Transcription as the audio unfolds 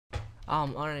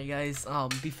Alright guys,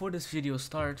 before this video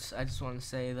starts, I just want to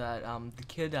say that, the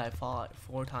kid that I fought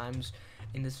 4 times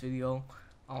in this video,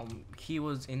 he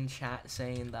was in chat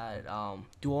saying that,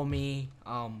 duel me,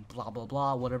 blah blah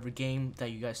blah, whatever game that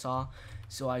you guys saw.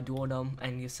 So I dueled him,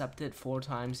 and he accepted 4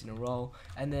 times in a row,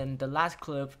 and then the last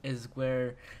clip is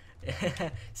where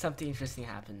something interesting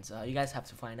happens. You guys have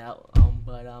to find out,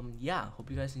 yeah, hope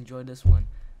you guys enjoyed this one.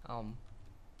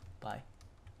 Bye.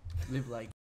 Live like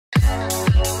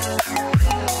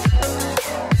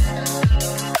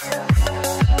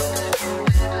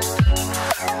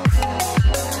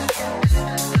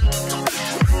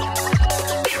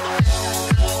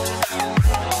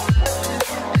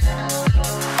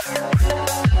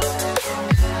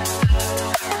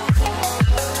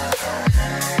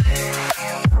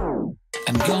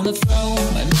I'm gonna throw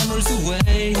my memories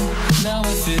away. Now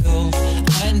I feel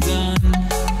I'm done,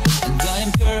 and I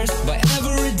am cursed by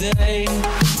every day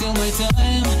till my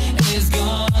time is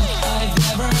gone. I've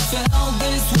never felt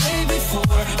this way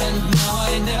before, and now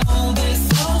I know this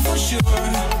all for sure.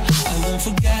 I won't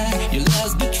forget your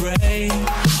last betray.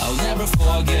 I'll never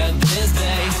forget this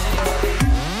day.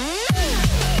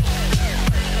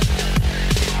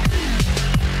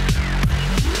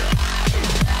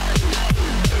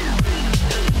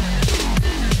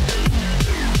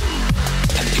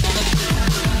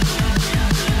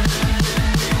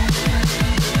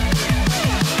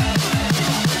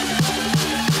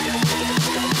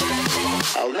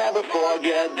 I'll never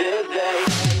forget this day.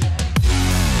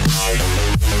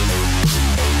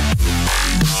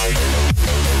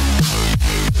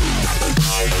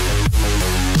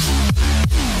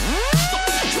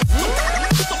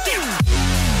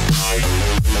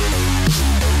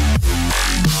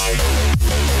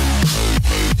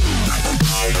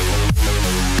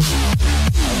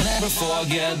 I'll never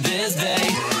forget this day.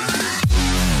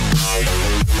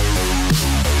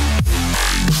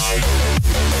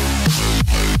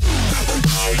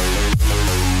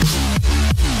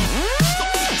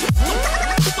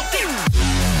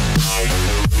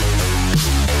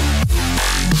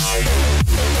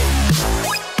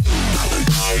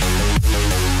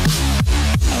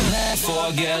 I'll never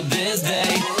forget this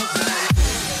day.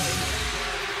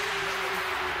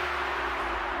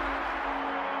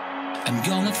 I'm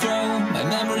gonna throw my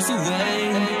memories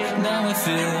away. Now I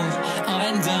feel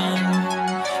I'm done,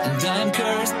 and I'm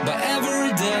cursed by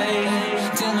every day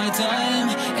till my time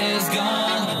is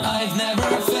gone. I've never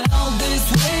felt this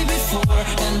way before,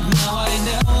 and now I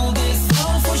know this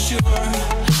all for sure.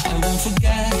 I won't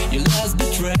forget your last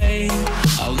betray.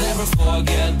 I'll never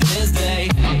forget this day.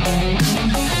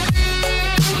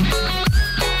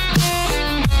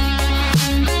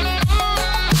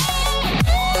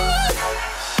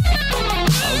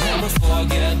 I'll never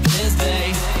forget this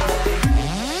day.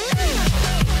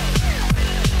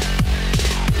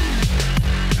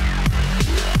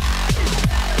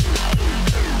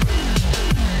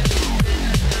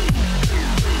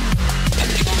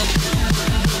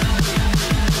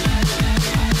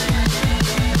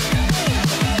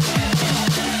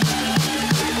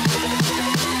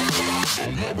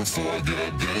 I'll never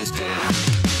forget this day.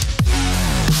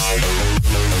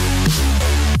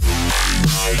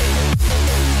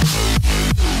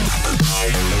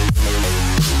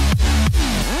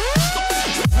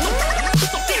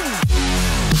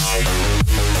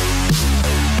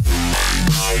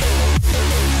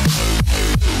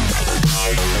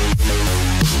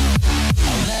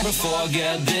 I'll never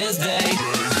forget this day.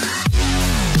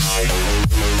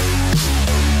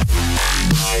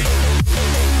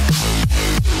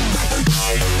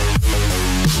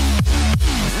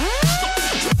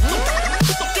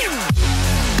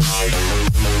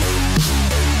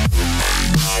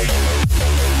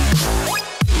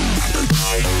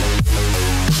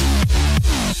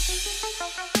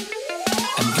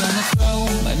 I'm gonna throw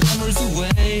my memories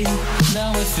away.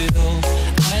 Now I feel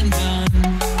I'm done,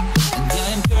 and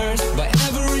I'm cursed by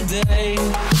every day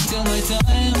till my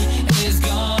time is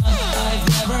gone. I've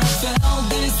never felt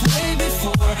this way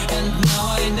before, and now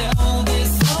I know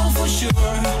this all for sure.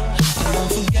 I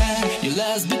won't forget your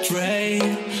last betray.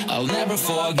 I'll never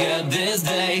forget this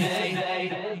day.